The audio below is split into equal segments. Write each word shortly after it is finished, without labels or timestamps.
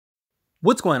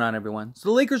What's going on, everyone? So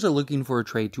the Lakers are looking for a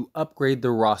trade to upgrade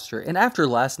their roster, and after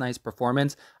last night's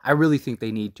performance, I really think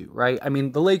they need to, right? I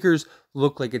mean, the Lakers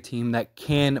look like a team that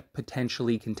can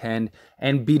potentially contend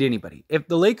and beat anybody. If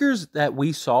the Lakers that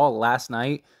we saw last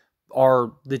night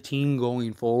are the team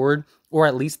going forward, or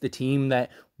at least the team that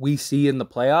we see in the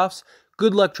playoffs,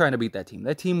 good luck trying to beat that team.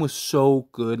 That team was so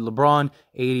good. LeBron,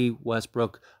 80,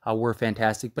 Westbrook were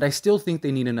fantastic, but I still think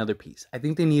they need another piece. I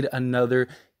think they need another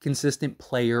consistent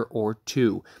player or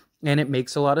two. And it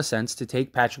makes a lot of sense to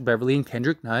take Patrick Beverley and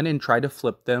Kendrick Nunn and try to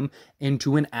flip them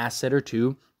into an asset or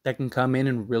two that can come in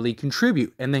and really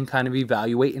contribute, and then kind of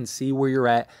evaluate and see where you're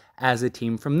at as a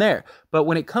team from there. But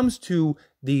when it comes to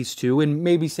these two, and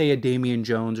maybe say a Damian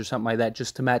Jones or something like that,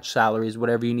 just to match salaries,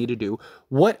 whatever you need to do,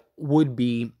 what would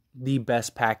be the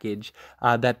best package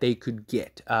that they could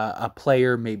get? A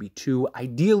player, maybe two.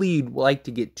 Ideally, you'd like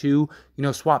to get two,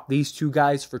 swap these two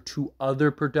guys for two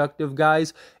other productive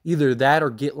guys. Either that or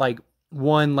get like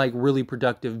one like really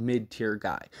productive mid-tier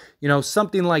guy.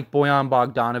 Something like Bojan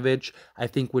Bogdanovic, I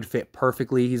think would fit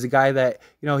perfectly. He's a guy that,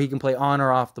 he can play on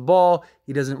or off the ball.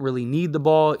 He doesn't really need the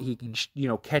ball. He can,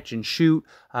 catch and shoot.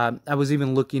 I was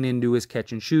even looking into his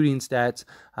catch and shooting stats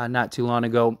not too long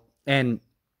ago, and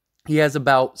he has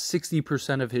about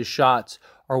 60% of his shots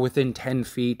are within 10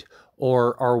 feet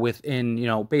or are within,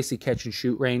 basic catch and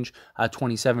shoot range.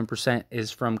 27% is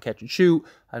from catch and shoot.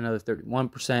 Another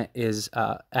 31% is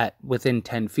at within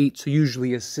 10 feet. So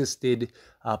usually assisted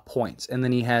points. And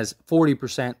then he has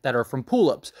 40% that are from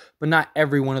pull-ups, but not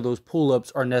every one of those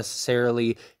pull-ups are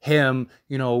necessarily him,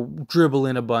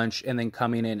 dribbling a bunch and then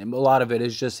coming in. And a lot of it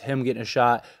is just him getting a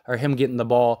shot or him getting the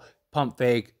ball, pump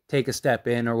fake, take a step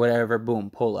in or whatever, boom,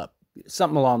 pull up.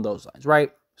 Something along those lines,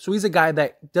 right? So he's a guy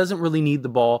that doesn't really need the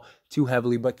ball too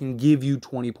heavily, but can give you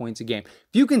 20 points a game.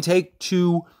 If you can take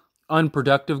two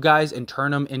unproductive guys and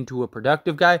turn them into a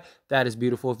productive guy, that is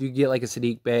beautiful. If you get like a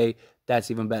Sadiq Bey,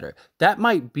 that's even better. That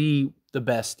might be the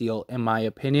best deal in my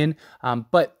opinion.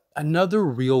 But another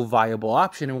real viable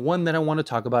option, and one that I want to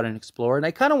talk about and explore, and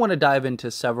I kind of want to dive into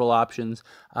several options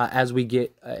as we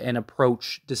get and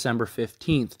approach December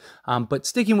 15th. But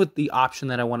sticking with the option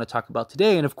that I want to talk about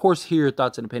today, and of course hear your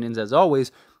thoughts and opinions as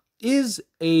always, is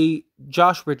a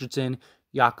Josh Richardson,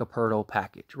 Jakob Poeltl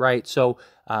package, right? So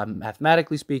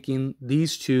mathematically speaking,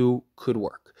 these two could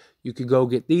work. You could go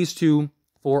get these two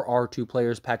for our two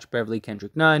players, Patrick Beverley,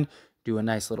 Kendrick Nunn, do a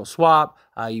nice little swap.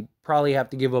 You probably have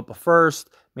to give up a first,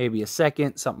 maybe a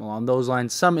second, something along those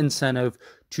lines, some incentive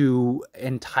to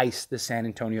entice the San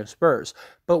Antonio Spurs.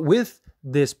 But with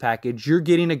this package, you're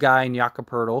getting a guy in Jakob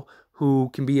Poeltl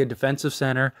who can be a defensive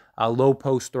center, a low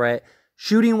post threat.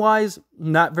 Shooting-wise,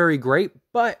 not very great,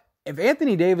 but if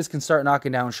Anthony Davis can start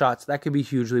knocking down shots, that could be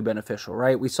hugely beneficial,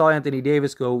 right? We saw Anthony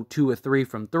Davis go 2 of 3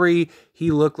 from 3.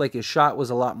 He looked like his shot was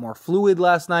a lot more fluid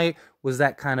last night. Was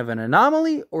that kind of an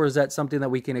anomaly, or is that something that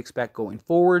we can expect going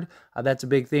forward? That's a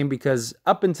big thing because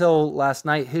up until last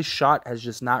night, his shot has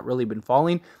just not really been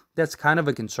falling. That's kind of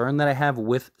a concern that I have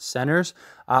with centers.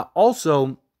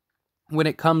 Also, when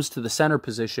it comes to the center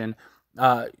position,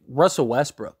 Russell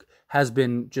Westbrook has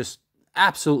been just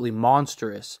absolutely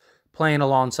monstrous playing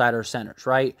alongside our centers,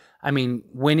 right? I mean,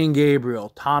 Winning Gabriel,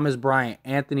 Thomas Bryant,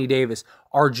 Anthony Davis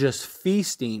are just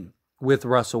feasting with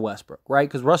Russell Westbrook, right?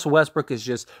 Because Russell Westbrook is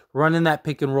just running that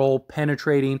pick and roll,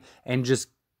 penetrating, and just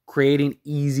creating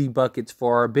easy buckets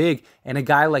for our big. And a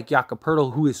guy like Jakob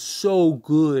Poeltl, who is so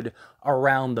good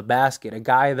around the basket, a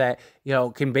guy that,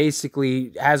 can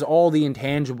basically has all the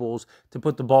intangibles to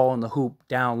put the ball in the hoop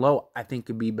down low, I think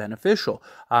could be beneficial.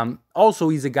 Also,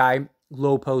 he's a guy,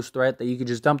 low post threat, that you could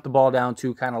just dump the ball down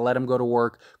to, kind of let him go to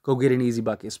work, go get an easy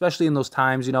bucket, especially in those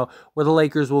times, where the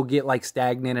Lakers will get like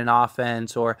stagnant in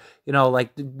offense, or,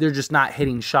 like they're just not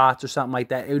hitting shots or something like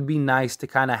that. It would be nice to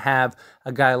kind of have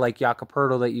a guy like Jakob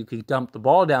Poeltl that you could dump the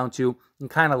ball down to and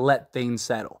kind of let things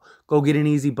settle. Go get an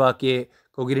easy bucket,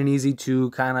 go get an easy two,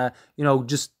 kind of,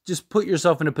 just put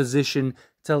yourself in a position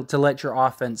to let your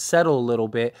offense settle a little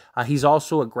bit. He's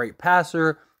also a great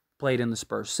passer, played in the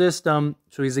Spurs system,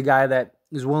 so he's a guy that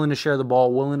is willing to share the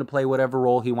ball, willing to play whatever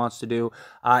role he wants to do.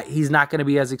 He's not going to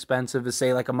be as expensive as,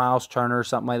 say, like a Miles Turner or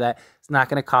something like that. It's not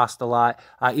going to cost a lot.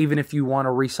 Even if you want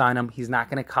to re-sign him, he's not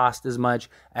going to cost as much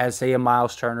as, say, a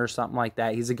Miles Turner or something like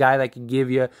that. He's a guy that can give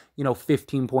you,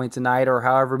 15 points a night or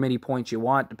however many points you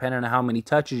want, depending on how many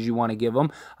touches you want to give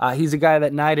him. He's a guy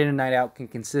that night in and night out can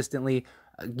consistently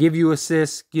give you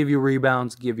assists, give you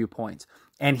rebounds, give you points.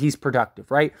 And he's productive,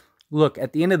 right? Look,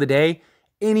 at the end of the day,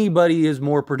 anybody is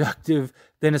more productive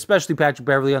than especially Patrick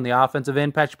Beverley on the offensive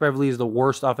end. Patrick Beverley is the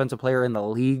worst offensive player in the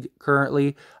league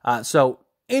currently. So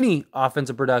any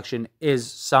offensive production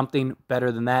is something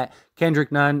better than that.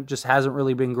 Kendrick Nunn just hasn't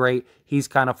really been great. He's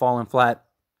kind of fallen flat.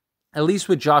 At least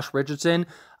with Josh Richardson,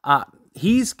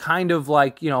 he's kind of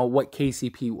like, what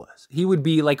KCP was. He would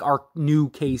be like our new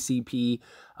KCP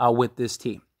with this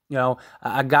team.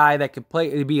 A guy that could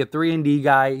play, be a 3-and-D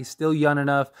guy. He's still young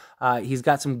enough. He's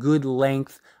got some good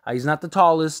length. He's not the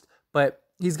tallest, but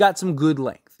he's got some good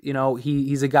length.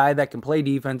 He's a guy that can play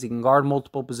defense. He can guard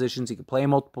multiple positions. He can play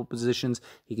multiple positions.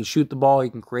 He can shoot the ball. He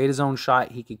can create his own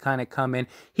shot. He could kind of come in.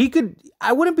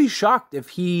 I wouldn't be shocked if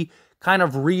he kind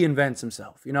of reinvents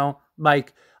himself.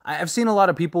 Like I've seen a lot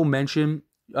of people mention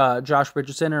Josh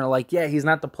Richardson and are like, yeah, he's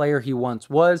not the player he once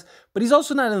was, but he's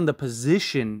also not in the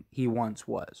position he once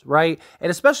was, right? And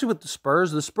especially with the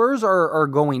Spurs are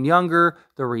going younger,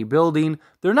 they're rebuilding.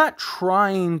 They're not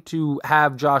trying to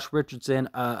have Josh Richardson,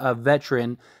 a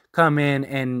veteran, come in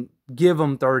and give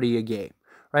him 30 a game,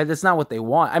 right? That's not what they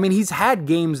want. I mean, he's had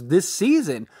games this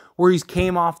season where he's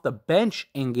came off the bench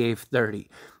and gave 30.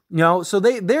 So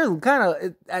they're kind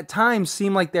of, at times,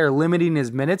 seem like they're limiting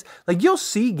his minutes. Like, you'll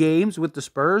see games with the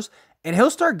Spurs, and he'll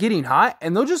start getting hot,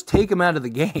 and they'll just take him out of the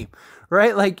game,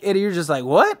 right? Like, and you're just like,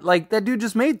 what? Like, that dude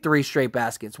just made 3 straight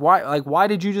baskets. Why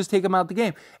did you just take him out of the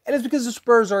game? And it's because the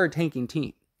Spurs are a tanking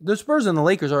team. The Spurs and the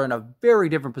Lakers are in a very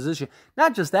different position.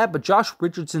 Not just that, but Josh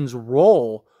Richardson's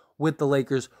role with the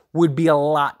Lakers would be a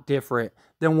lot different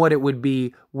than what it would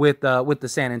be with the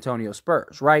San Antonio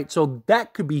Spurs, right? So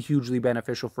that could be hugely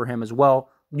beneficial for him as well.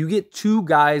 You get 2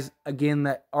 guys,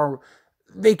 again,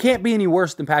 they can't be any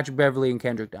worse than Patrick Beverley and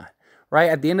Kendrick Nunn, right?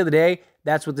 At the end of the day,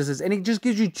 that's what this is. And it just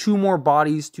gives you 2 more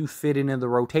bodies to fit into the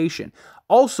rotation.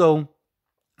 Also,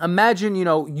 imagine, you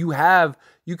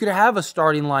could have a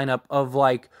starting lineup of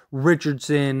like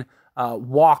Richardson,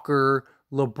 Walker,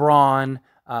 LeBron,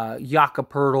 Jakob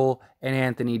Poeltl, and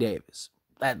Anthony Davis.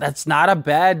 That's not a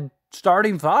bad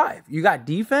starting 5. You got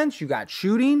defense, you got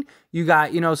shooting, you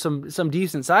got, some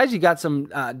decent size, you got some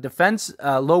defense,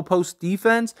 low post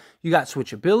defense, you got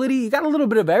switchability, you got a little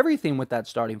bit of everything with that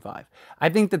starting 5. I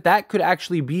think that could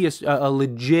actually be a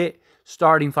legit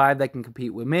starting 5 that can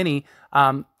compete with many.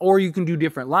 Or you can do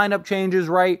different lineup changes,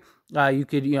 right? You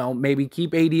could, maybe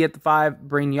keep AD at the 5,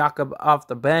 bring Jakob off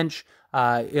the bench,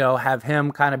 have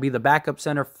him kind of be the backup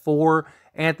center for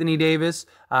Anthony Davis,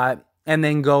 and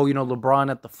then go, LeBron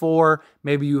at the 4.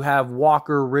 Maybe you have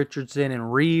Walker, Richardson,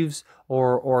 and Reeves,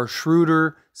 or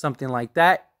Schroeder, something like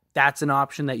that. That's an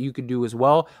option that you could do as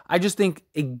well. I just think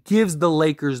it gives the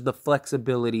Lakers the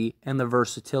flexibility and the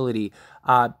versatility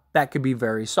that could be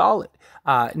very solid.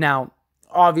 Now,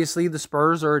 obviously, the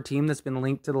Spurs are a team that's been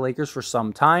linked to the Lakers for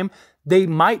some time. They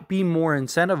might be more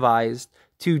incentivized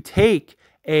to take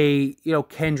a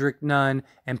Kendrick Nunn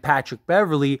and Patrick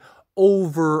Beverley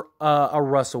over a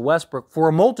Russell Westbrook for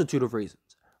a multitude of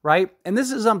reasons, right? And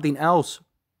this is something else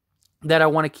that I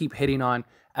want to keep hitting on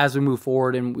as we move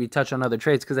forward and we touch on other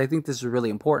trades, because I think this is really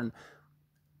important.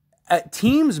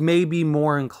 Teams may be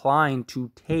more inclined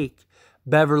to take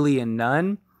Beverley and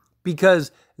Nunn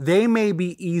because they may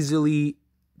be easily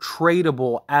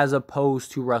tradable as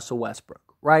opposed to Russell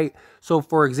Westbrook, right? So,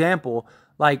 for example,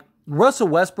 like Russell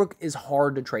Westbrook is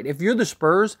hard to trade. If you're the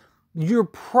Spurs, you're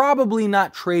probably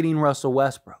not trading Russell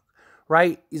Westbrook,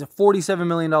 right? He's a $47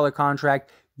 million contract.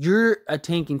 You're a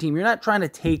tanking team. You're not trying to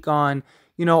take on,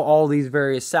 all these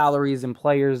various salaries and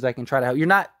players that can try to help. You're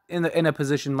not in a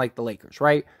position like the Lakers,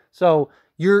 right? So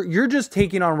you're just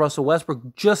taking on Russell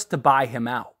Westbrook just to buy him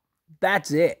out.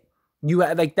 That's it.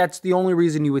 That's the only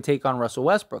reason you would take on Russell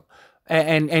Westbrook.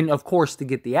 And of course, to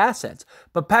get the assets.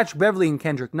 But Patrick Beverley and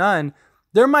Kendrick Nunn,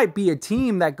 there might be a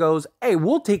team that goes, hey,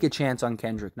 we'll take a chance on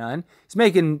Kendrick Nunn. He's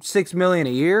making $6 million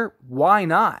a year. Why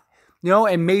not?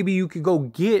 And maybe you could go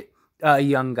get a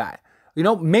young guy.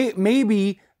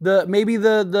 Maybe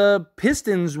the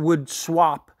Pistons would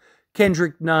swap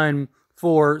Kendrick Nunn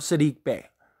for Sadiq Bey.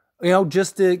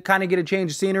 Just to kind of get a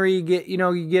change of scenery. You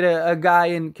get a guy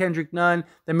in Kendrick Nunn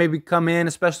that maybe come in,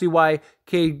 especially while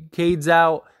Cade's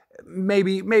out.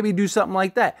 Maybe do something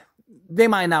like that. They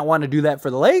might not want to do that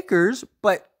for the Lakers,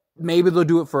 but maybe they'll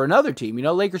do it for another team.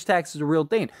 Lakers tax is a real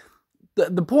thing.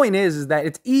 The point is that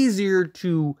it's easier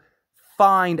to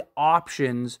find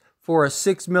options for a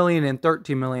 $6 million and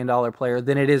 $13 million player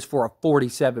than it is for a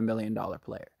 $47 million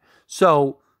player.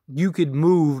 So you could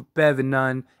move Bev and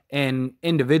Nunn in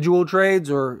individual trades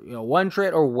or one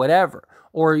trade or whatever,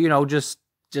 or just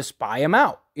buy them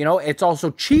out. It's also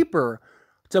cheaper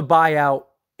to buy out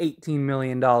 $18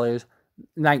 million,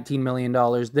 $19 million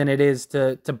than it is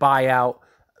to buy out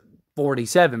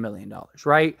 $47 million,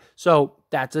 right? So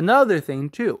that's another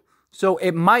thing too. So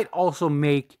it might also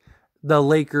make the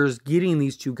Lakers getting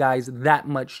these 2 guys that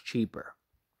much cheaper.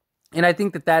 And I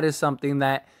think that is something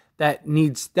that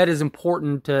is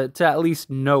important to at least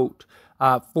note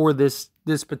for this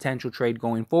potential trade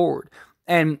going forward.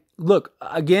 And look,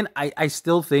 again, I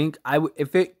still think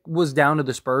if it was down to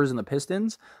the Spurs and the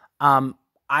Pistons,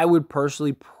 I would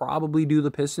personally probably do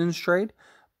the Pistons trade,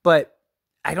 but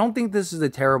I don't think this is a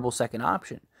terrible second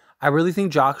option. I really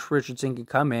think Josh Richardson could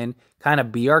come in, kind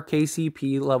of be our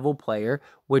KCP level player,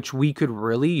 which we could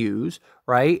really use,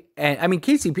 right? And I mean,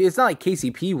 KCP, it's not like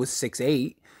KCP was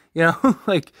 6'8",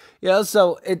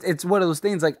 so it's one of those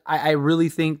things. Like, I really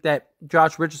think that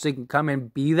Josh Richardson can come in,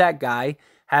 be that guy,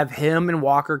 have him and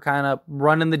Walker kind of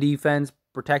running the defense,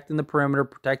 protecting the perimeter,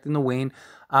 protecting the wing.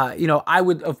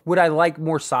 Would I like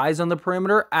more size on the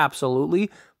perimeter?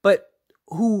 Absolutely. But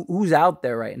who's out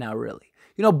there right now, really?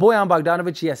 Bojan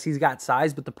Bogdanovic, yes, he's got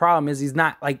size, but the problem is he's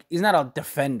not a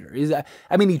defender.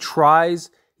 He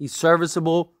tries, he's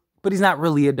serviceable, but he's not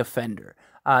really a defender.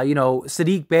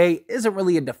 Saddiq Bey isn't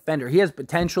really a defender. He has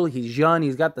potential. He's young.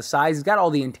 He's got the size. He's got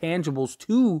all the intangibles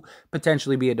to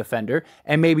potentially be a defender.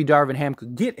 And maybe Darvin Ham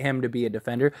could get him to be a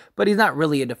defender, but he's not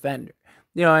really a defender.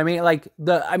 You know what I mean? Like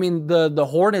the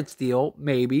Hornets deal,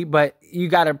 maybe, but you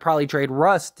got to probably trade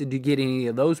Russ to get any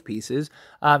of those pieces.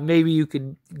 Maybe you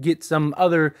could get some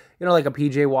other, like a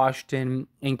PJ Washington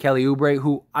and Kelly Oubre,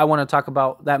 who I want to talk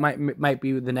about. That might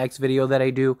be the next video that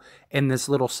I do in this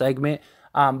little segment.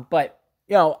 But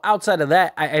outside of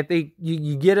that, I think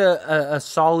you get a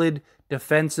solid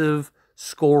defensive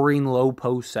scoring low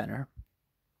post center.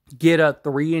 Get a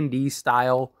 3-and-D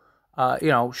style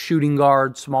shooting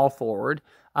guard, small forward.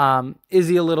 Is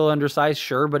he a little undersized?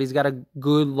 Sure, but he's got a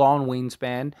good long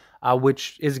wingspan,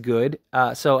 which is good.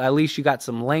 So at least you got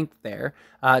some length there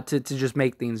to just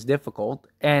make things difficult.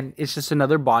 And it's just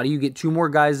another body. You get 2 more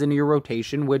guys into your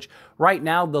rotation, which right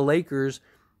now the Lakers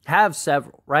have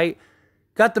several, right?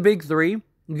 Got the big 3.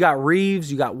 You got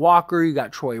Reeves, you got Walker, you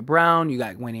got Troy Brown, you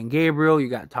got Wenyen Gabriel, you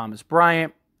got Thomas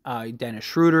Bryant, Dennis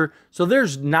Schroeder. So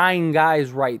there's 9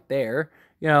 guys right there.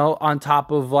 On top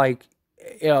of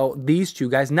these 2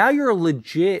 guys. Now you're a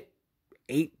legit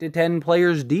 8 to 10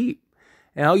 players deep.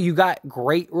 You got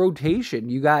great rotation.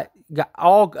 You got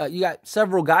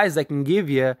several guys that can give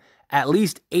you at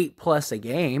least 8+ a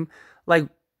game. Like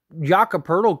Jakob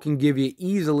Poeltl can give you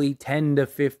easily 10 to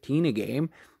 15 a game.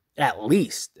 At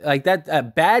least. Like that, a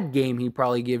bad game, he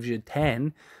probably gives you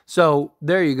 10. So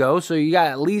there you go. So you got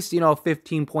at least, a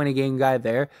 15-point-a-game guy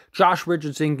there. Josh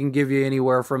Richardson can give you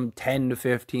anywhere from 10 to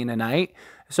 15 a night.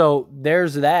 So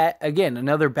there's that. Again,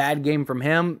 another bad game from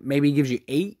him. Maybe he gives you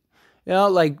 8.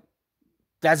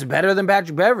 That's better than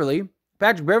Patrick Beverley.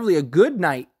 Patrick Beverley, a good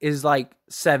night is like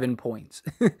 7 points.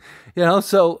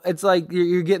 So it's like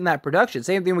you're getting that production.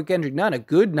 Same thing with Kendrick Nunn. A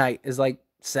good night is like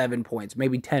 7 points,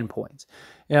 maybe 10 points.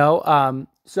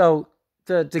 So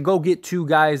to go get 2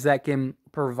 guys that can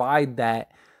provide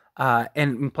that, and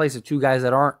in place of 2 guys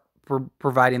that aren't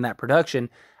providing that production,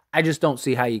 I just don't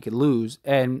see how you could lose.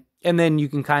 And then you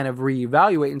can kind of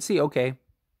reevaluate and see, okay,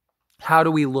 how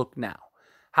do we look now?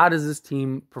 How does this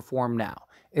team perform now?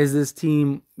 Is this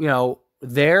team,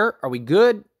 there? Are we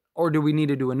good? Or do we need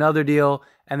to do another deal?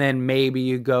 And then maybe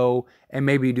you go and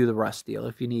maybe you do the Russ deal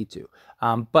if you need to.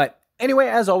 But anyway,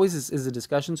 as always, this is a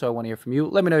discussion, so I want to hear from you.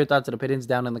 Let me know your thoughts and opinions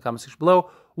down in the comment section below.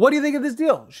 What do you think of this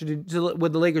deal?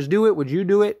 Would the Lakers do it? Would you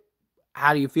do it?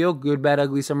 How do you feel? Good, bad,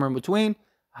 ugly, somewhere in between.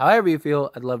 However you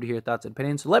feel, I'd love to hear your thoughts and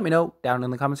opinions. So let me know down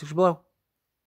in the comment section below.